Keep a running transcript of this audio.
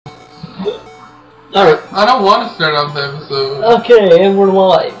Alright. I don't want to start off the episode. Okay, and we're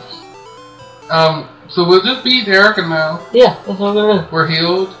live. So we'll just beat Erica now. Yeah, that's what we're gonna do. We're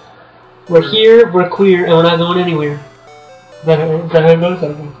healed. We're here, we're queer, and we're not going anywhere. Is that how it goes?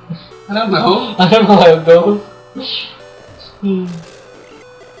 I don't know. I don't know how it goes.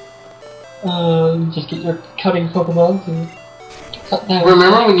 Just get your cutting Pokemon to cut down.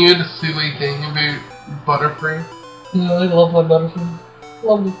 Remember when you had a silly thing about Butterfree? Yeah, I love my Butterfree.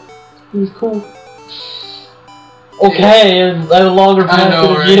 Loved it. It was cool. Okay, and I no longer pass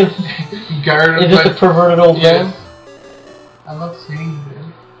it again. Guard Is this a perverted old man? I love seeing this.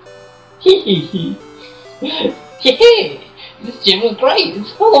 Hee hee hee. Hee this gym is great.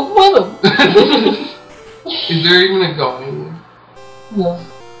 It's full of women. Is there even a going? No.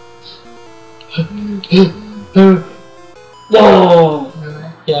 No. Really?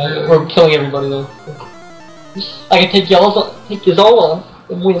 Yeah, really? we're killing everybody though. I can take y'all on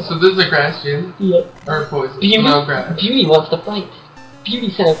and win. So this is a grass gym? Yeah. Or poison? Beauty, no grass. Beauty wants to fight.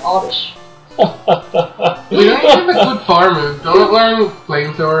 Beauty sent an oddish. We don't even have a good farm move. Don't learn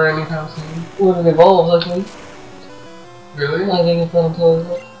flamethrower anytime soon. When it evolves, I think. Really? I think it's not until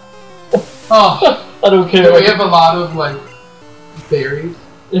it. Oh. I don't care. Do we have a lot of, like, berries?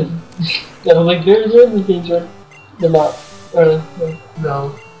 I don't think berries are in this game, Jordan. They're not. Are they?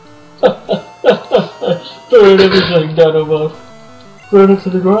 No. Throwing everything down above. Throwing it to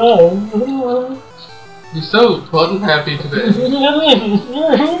the ground. You're so button happy today.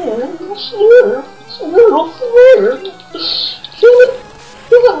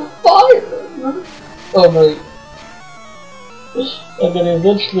 Fire! Oh wait. I'm gonna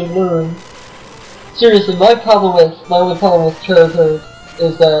eventually learn. Seriously, my only problem with Charizard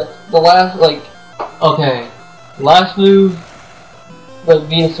is that the last, last move that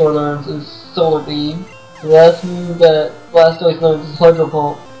Venusaur learns is Solar Beam. The last move that Blastoise learns is Hydro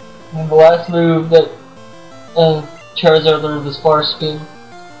Pump. And the last move that Charizard learns is Fire Spin.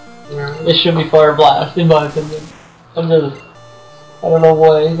 Yeah. It should be Fire Blast, in my opinion. I don't know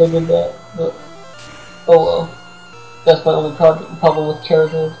why they did that, but oh well. That's my only problem with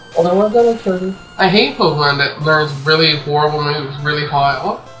Charizard. Otherwise, I like Charizard. I hate Pokemon that learns really horrible moves really high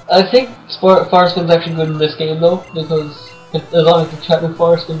up. I think Fire Spin's actually good in this game though, because as long as you chat with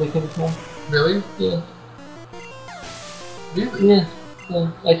Fire Spin, they can attack. Really? Yeah. Really? Yeah.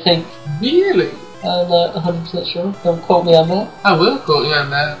 Yeah. I think. Really? I'm not 100% sure. Don't quote me on that. I will quote you on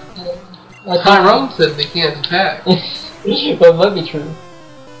that. Tyrone said they can't attack. Well, it might be true.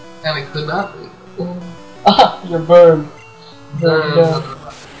 And it could not be. You're burned.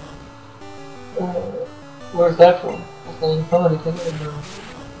 Where's that from? That's not even from anything.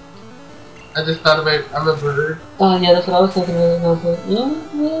 I just thought about, I'm a bird. Oh yeah, that's what I was thinking of. And I was like,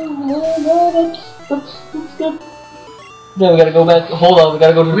 that's good. Now we gotta go back. Hold on, we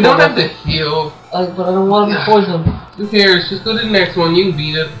gotta go to the We don't have to heal. But I don't want to be poisoned. Who cares? Just go to the next one. You can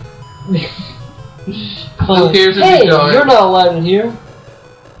beat it. Who cares if hey, you die? You're not allowed in here.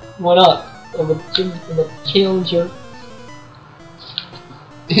 Why not? I'm a challenger.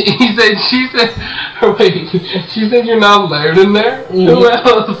 She said, she said you're not allowed in there? Mm-hmm. Who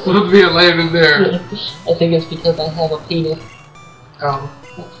else would be allowed in there? I think it's because I have a penis. Oh.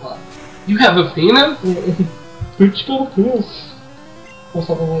 That's why. You have a penis? Bitch got a penis. Or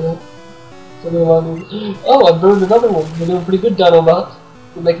something like that. Something along those. Oh, I burned another one. You're doing pretty good, Dinobots.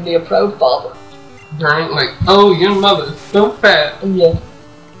 You're making me a proud father. Burn, like, oh, your mother's so fat. Yeah.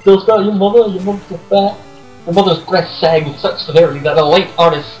 Still spell your mother's so fat. Your mother's breasts sag with such severity that a late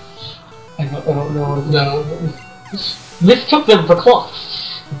artist... I don't know what it is. No. Mistook them for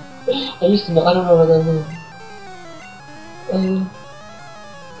cloths. I used to know, I don't know what that means.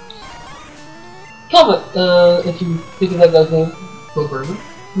 Comment, if you think of that guy's name. Bill Burman?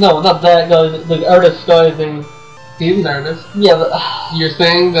 No, not that guy, the artist guy's name. He's an artist. Yeah, but... You're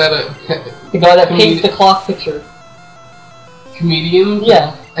saying that the guy that paints the clock picture. Comedians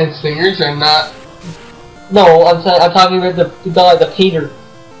and singers are not... No, I'm talking about the guy, the painter.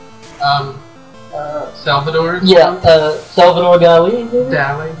 Salvador? Yeah, Salvador Dali.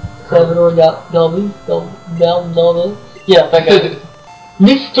 Dali. Salvador Dali. Yeah, that guy.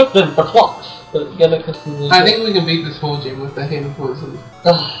 Mistook them for clocks. I think we can beat this whole gym with the hand poison.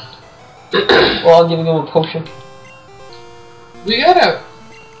 Well, I'm giving him a potion. We gotta...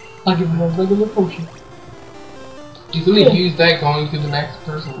 I'll give him a regular potion. He's gonna use that going to the next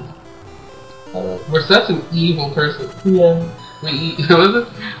person. We're such an evil person. Yeah. We eat, what is it?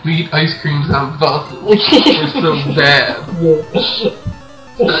 We eat ice creams on buses. We're so bad.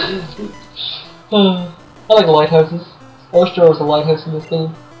 Yeah. I like lighthouses. I wish there was a lighthouse in this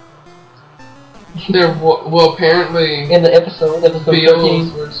game. They're well, apparently in the episode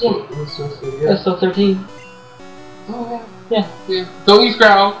 13. were supposed to, yeah. Episode 13. Oh yeah. Yeah. Don't use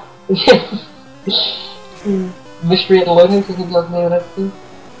growl. Mystery at the Lighthouse, I think that's the name of that thing.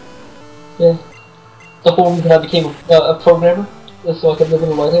 Yeah. The whole reason I became a programmer is so I could live in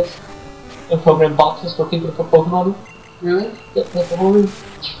a lighthouse and program boxes for people to put Pokemon in. Really? Yeah, that's the whole reason.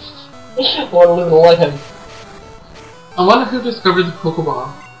 I want to live in a lighthouse. I wonder who discovered the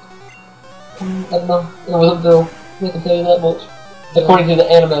Pokeball. I don't know. It wasn't Bill. I can tell you that much. Yeah. According to the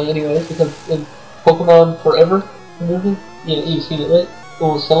anime, anyways, because in Pokemon Forever, the movie, you've seen it, right?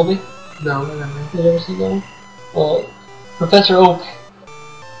 Oh, Celebi? No, I haven't. You never seen that one? Professor Oak.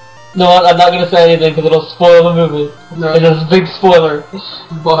 No, I'm not gonna say anything because it'll spoil the movie. No. It's a big spoiler.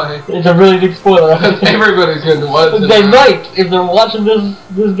 Why? It's a really big spoiler. Everybody's going to watch it. They might. If they're watching this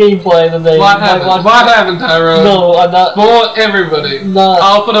gameplay, then they might watch it. What happened, Tyrone? No, I'm not. Spoil everybody. No.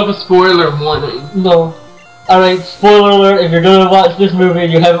 I'll put up a spoiler warning. No. Alright, spoiler alert, if you're gonna watch this movie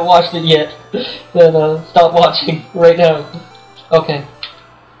and you haven't watched it yet, then stop watching right now. Okay.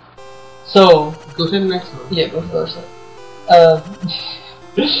 So... Go to the next one. Yeah, go to the next one.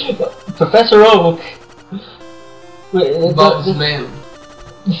 Professor Oak... Bob's man.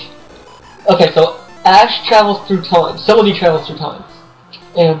 Okay, so Ash travels through time. Celebi travels through time.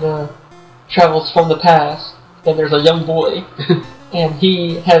 And travels from the past. And there's a young boy. And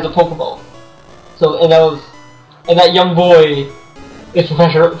he has a Pokeball. So, and that young boy is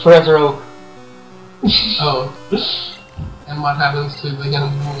Professor Oak. Oh. And what happens to the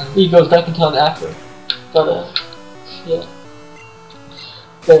young boy? He goes back in time after. But, yeah.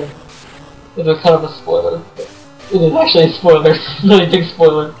 There. It was kind of a spoiler. It is actually a spoiler. Really big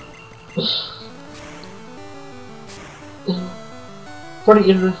spoiler. Pretty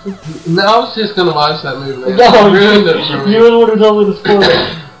interesting. No, I was just gonna watch that movie. Man. No, you ruined it for me. You wouldn't want to tell me the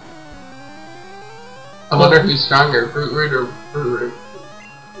spoiler. I wonder who's stronger, Fruit Root or Fruit Root?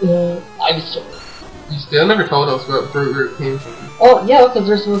 Ivysaur. You still never told us what Fruit Root came from. Oh yeah, because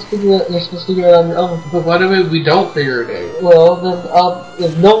you're supposed to figure it out on your own. But what if we don't figure it out? Well, then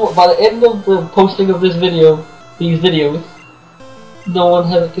if by the end of the posting of this video, these videos, no one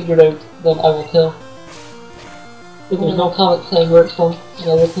has it figured out, then I will tell. If there's no comment saying where it's from, then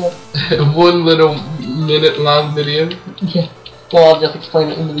I will tell. 1 little minute-long video. Yeah. Well, I'll just explain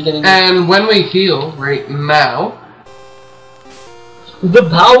it in the beginning. And when we heal, right now... The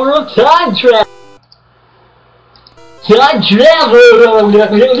power of time travel! Time travel!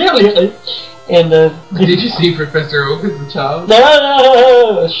 And, Did you see Professor Oak as a child?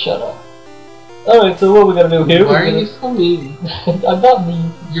 No! Shut up. Alright, so what are we gonna do here? Why are you so mean? I'm not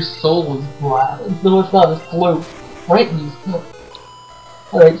mean. Your soul is black. No, it's not. It's blue. Right, you.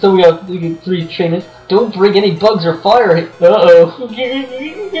 Alright, so we got 3 trainers. Don't bring any bugs or fire. Uh-oh.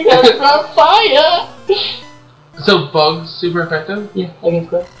 You gotta stop fire! So bugs super effective? Yeah, I guess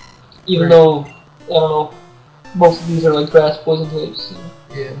that. Even though, I don't know, most of these are like grass poison types. So.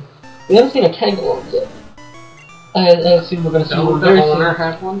 Yeah. We haven't seen a Tangalope yet. I assume we're gonna see one very soon. Does the owner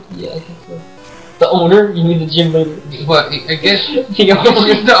have one? Yeah, I think so. The owner? You mean the gym leader? What? I guess the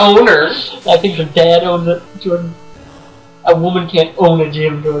owner. She's the owner. I think her dad owns it, Jordan. A woman can't own a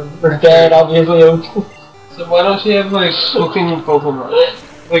gym, Jordan. Her dad obviously owns it. So why don't she have like cooking Pokemon?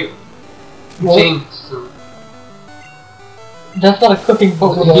 Like Jinx. That's not a cooking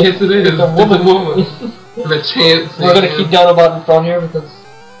Pokemon. Yes, it is. It's a woman. And a chance. We're gonna keep Dinobot in front here because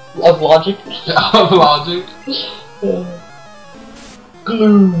of logic. Of logic.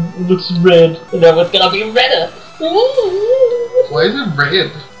 Glue looks red, and now it's gonna be redder. Why is it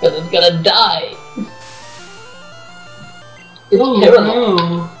red? Because it's gonna die. It's oh terrible.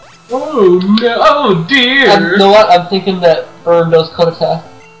 No. Oh no! Oh dear! You know what? I'm thinking that Burn does cut attack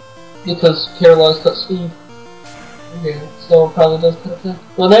because Paralyzed cut speed. Yeah. So it probably does cut attack.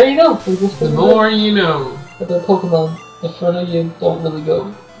 Well, there you go. The more you know. But the Pokemon, the further you don't really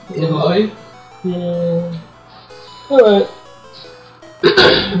go. In life? Yeah. Alright.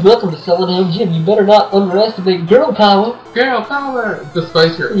 Welcome to Celadon Gym. You better not underestimate girl power. Girl power! The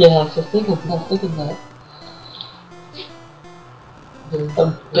Spice Girl. Yeah, I was thinking that.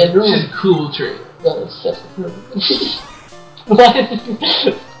 I'm better. She's a cool trainer. That is such a What?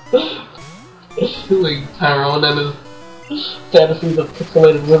 Like Tyrone and his fantasies of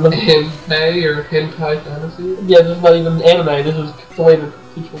pixelated women. Hentai or hentai fantasy? Yeah, this is not even anime, this is pixelated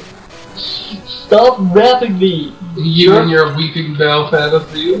people. Stop rapping me! You and your weeping bell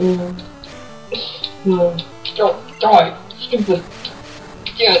fantasy? Don't die, stupid.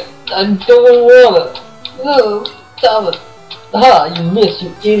 Yeah, I don't wanna. No, stop it. Aha, you missed,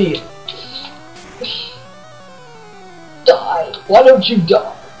 you idiot. Die. Why don't you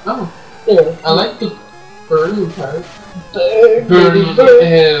die? Oh. There. I like the burning part. Burn, Burn baby, with burn.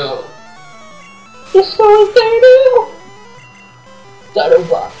 hell. It's so fatal!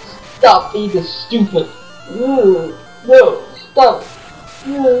 Dinobots, stop being this stupid. No, stop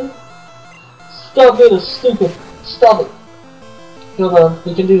it. Stop being a stupid. Stop it. Come on,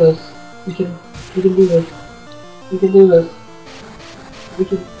 we can do this. We can do this. We can do this. We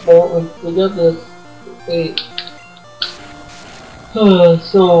got this. Wait.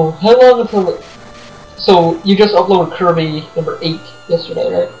 So, how long until... So, you just uploaded Kirby number 8 yesterday,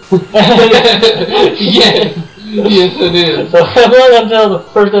 right? Yes! Yes, it is. So, how long until the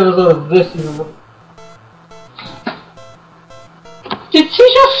first episode of this season? Did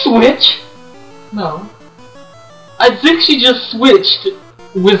she just switch? No. I think she just switched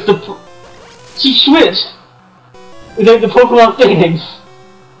with the... She switched with like the Pokemon things.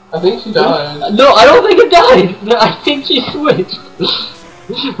 I think she died. No, I don't think it died. No, I think she switched.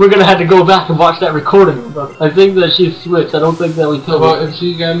 We're gonna have to go back and watch that recording, but I think that she switched. I don't think that we How killed about her. if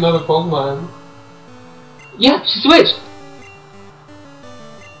she got another Pokemon? Yeah, she switched.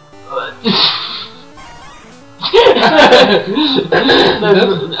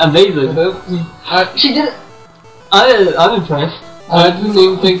 That's amazing. She did it. I'm impressed. I didn't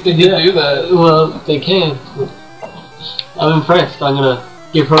even think they could do that. Well, they can. I'm impressed. I'm gonna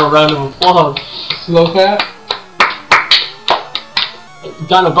give her a round of applause. Slowcat?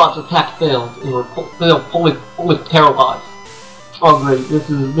 Dinobot's attack failed. They were fully paralyzed. Oh great, this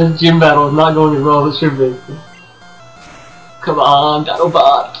gym battle is not going as well as it should be. Come on,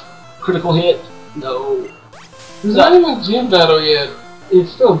 Dinobot. Critical hit. No. It's not even a gym battle yet.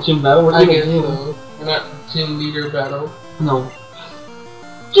 It's still a gym battle. We're I doing guess a gym. so. We're not gym leader battle. No.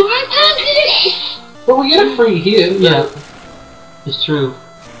 But we get a free hit. Yeah. It's true.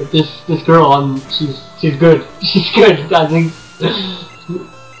 But this girl, she's good. She's good. I think.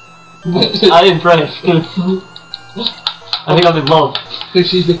 I'm impressed. I think I'm in love. Because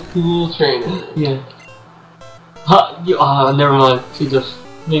she's a cool trainer. Yeah. Never mind. She just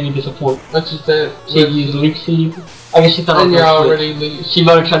made me disappointed. What she said? She used Leaf Seed. I guess she thought And I you're was already leave. She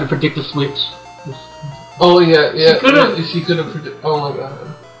might have tried to predict the switch. Oh yeah, yeah. She could have predicted. Oh my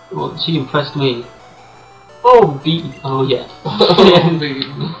god. Well, she impressed me. Oh, beat. Oh yeah. Oh, baby.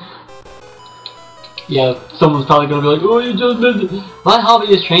 Yeah, someone's probably gonna be like, oh, you just missed it. My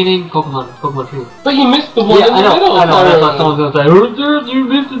hobby is training Pokemon training. But you missed the one Yeah, in the middle. I know. That's what someone's gonna say. Oh, dude, you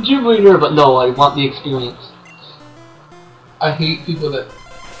missed the gym leader. But no, I want the experience. I hate people that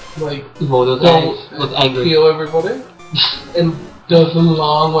like Well, those look angry. Heal everybody and does the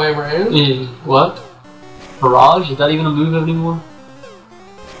long way around. What? Barrage? Is that even a move anymore?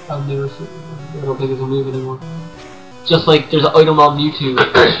 I've never seen it. I don't think it's a move anymore. Just like there's an item on Mewtwo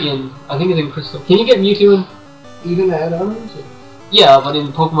in, I think it's in Crystal. Can you get Mewtwo in? Even add-ons? Yeah, but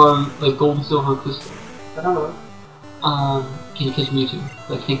in Pokemon like Gold and Silver and Crystal. I don't know. Can you catch Mewtwo?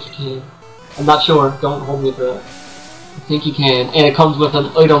 I think you can. I'm not sure. Don't hold me to that. I think you can, and it comes with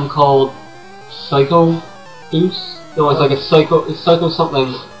an item called Psycho Boost. No, it's like a Psycho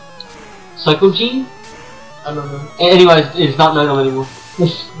something. Psycho Gene? I don't know. Anyways, it's not an item anymore.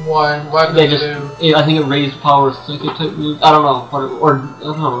 Why? Why did They they just, do? I think it raised power Psycho type moves. I don't know, or I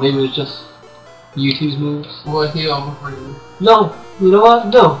don't know. Maybe it was just Mewtwo's moves. Well, heal for you. No, you know what?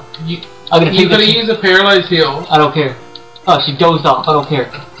 No. I'm gonna You could have used a paralyzed heal. I don't care. Oh, she dozed off. I don't care.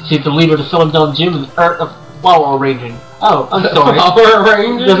 She's the leader of the Celadon Gym and flower arranging. Oh, I'm sorry. Flower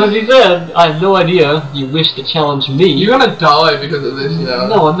arranging? That's what she said. I have no idea. You wish to challenge me. You're gonna die because of this, you know.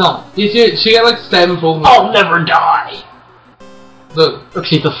 No, I'm not. She got like 7 Pokemon. I'll never die. Look,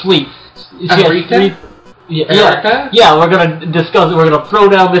 She's asleep. She has Erika? Erika? Yeah, we're gonna discuss it. We're gonna throw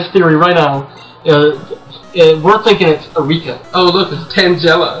down this theory right now. We're thinking it's Erika. Oh look, it's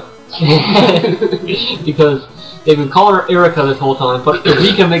Tangela. Because they've been calling her Erika this whole time, but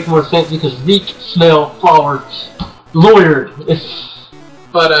Erika makes more sense because reek, smell, flower, lawyered.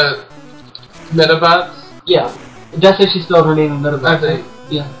 But Metabots? Yeah, that's if she spelled her name in Metabots. I think.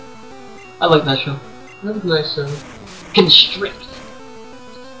 Yeah, I like that show. That was a nice show. Constrict.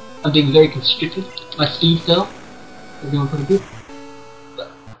 I'm being very constricted. My speed fell. We're doing pretty good.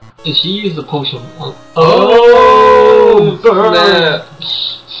 And she used the potion. Oh, burn! Snap.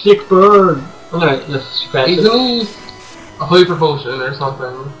 Sick burn. Alright, let's scratch He's it. gonna use a hyper potion or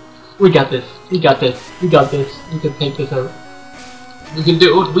something. We got this. We got this. We got this. We can take this out. We can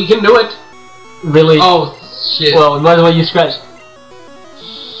do it. We can do it. Really? Oh shit. Well, we might as well use scratch.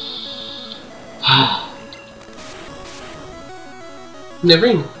 Never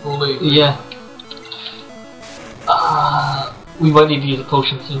even fully. Yeah. We might need to use a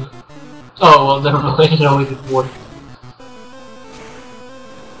potion soon. Oh, well, never mind. I only did one.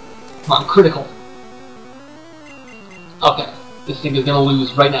 Come on, critical. Okay, this thing is gonna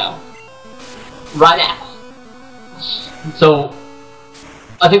lose right now. Right now. So,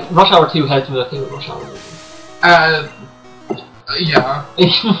 I think Rush Hour 2 has to be my favorite Rush Hour movie. Yeah.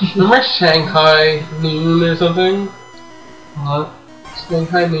 Remember Shanghai Noon or something? What?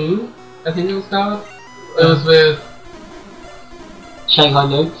 Shanghai Noon, I think it was called. It was with Shanghai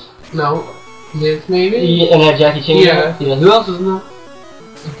Notes? no, Nick maybe. Yeah, and Jackie Chan. Yeah. Yeah. Who else is in that?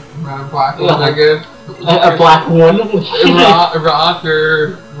 Black one, I guess. A black one. Rock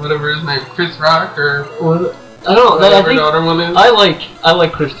or whatever his name, Chris Rock or I don't know. whatever the other one is. I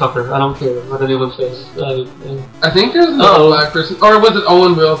like Chris Tucker. I don't care what anyone says. I think there's another black person, or was it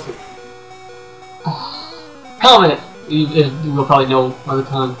Owen Wilson? Comment. We'll probably know by the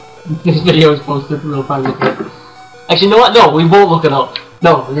time this video is posted. We'll probably look it up. Actually, you know what? No, we won't look it up.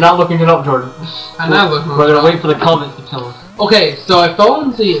 No, you're not looking it up, Jordan. I'm not looking it up. We're gonna wait for the comments to tell us. Okay, so I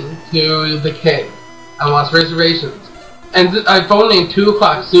phoned in to the K. I want reservations. And I phoned in 2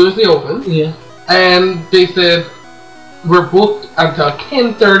 o'clock as soon as they opened. Yeah. And they said, we're booked until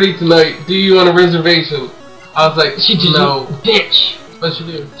 10:30 tonight. Do you want a reservation? I was like, no. Bitch! What'd she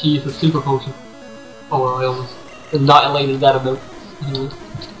do? She used a super potion. Oh, well, I almost annihilated that amount. Anyway.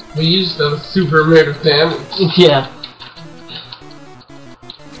 We used a super amount of damage. Yeah.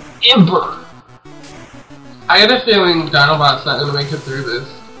 Ember! I had a feeling Dinobot's not gonna make it through this.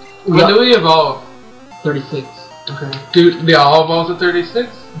 When do we evolve? 36. Okay. Do they all evolve at 36?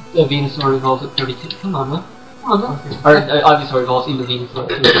 Venusaur evolves at 32. Come on, man. Come on, man. Okay. Or Ivysaur evolves into Venusaur.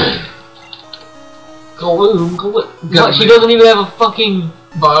 Gloom. What? She doesn't even have a fucking...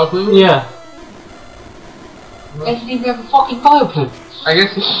 Bioplume? Yeah. She doesn't even have a fucking Bioplume. I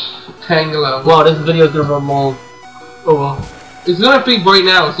guess Tangela. Wow, this video's gonna run long. Oh well. It's gonna be right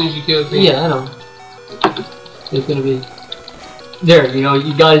now as soon as you kill the Yeah, I know. It's gonna be... There, you know,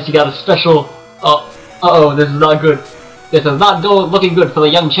 you guys, you got a special... Uh-oh, this is not good. This is not looking good for the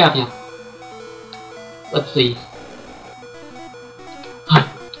young champion. Let's see.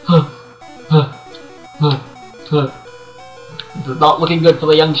 This is not looking good for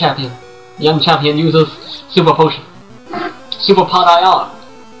the young champion. The young champion uses Super Potion. Super Pot Ion.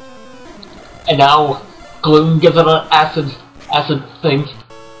 And now, Gloom gives it an acid thing.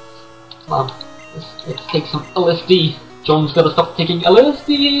 Come on, let's take some LSD. Jones gotta stop taking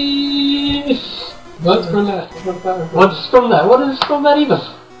LSD! What's from that? What's from that? What is from that even?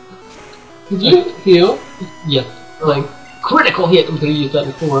 Did you heal? Yes. Like, critical hit. We could have used that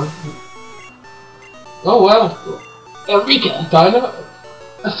before. Oh wow. Eureka! Dino?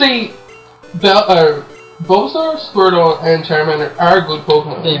 See, Bulbasaur, Squirtle, and Charmander are good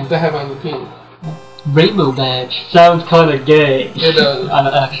Pokemon to have on the team. Rainbow Badge. Sounds kinda gay. It does.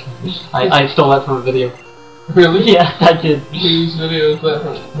 I stole that from a video. Really? Yeah, I did. These videos that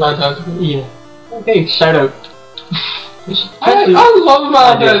my time. Yeah. Okay, shout out. I love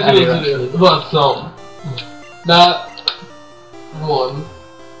my videos, but some. Not one,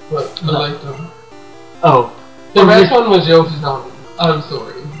 but I like them. Oh. The best one was Yoshi's Island. I'm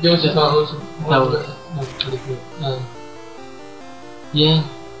sorry. Yoshi's Island was that was pretty good. Yeah.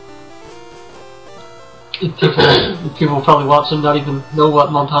 People probably watch them not even know what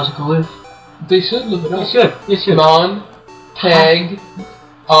Montagical is. They should look it up. They should. Mon, Tag,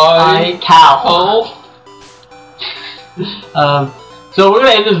 Cal. So we're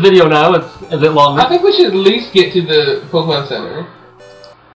gonna end this video now. It's a bit longer. I think we should at least get to the Pokemon Center.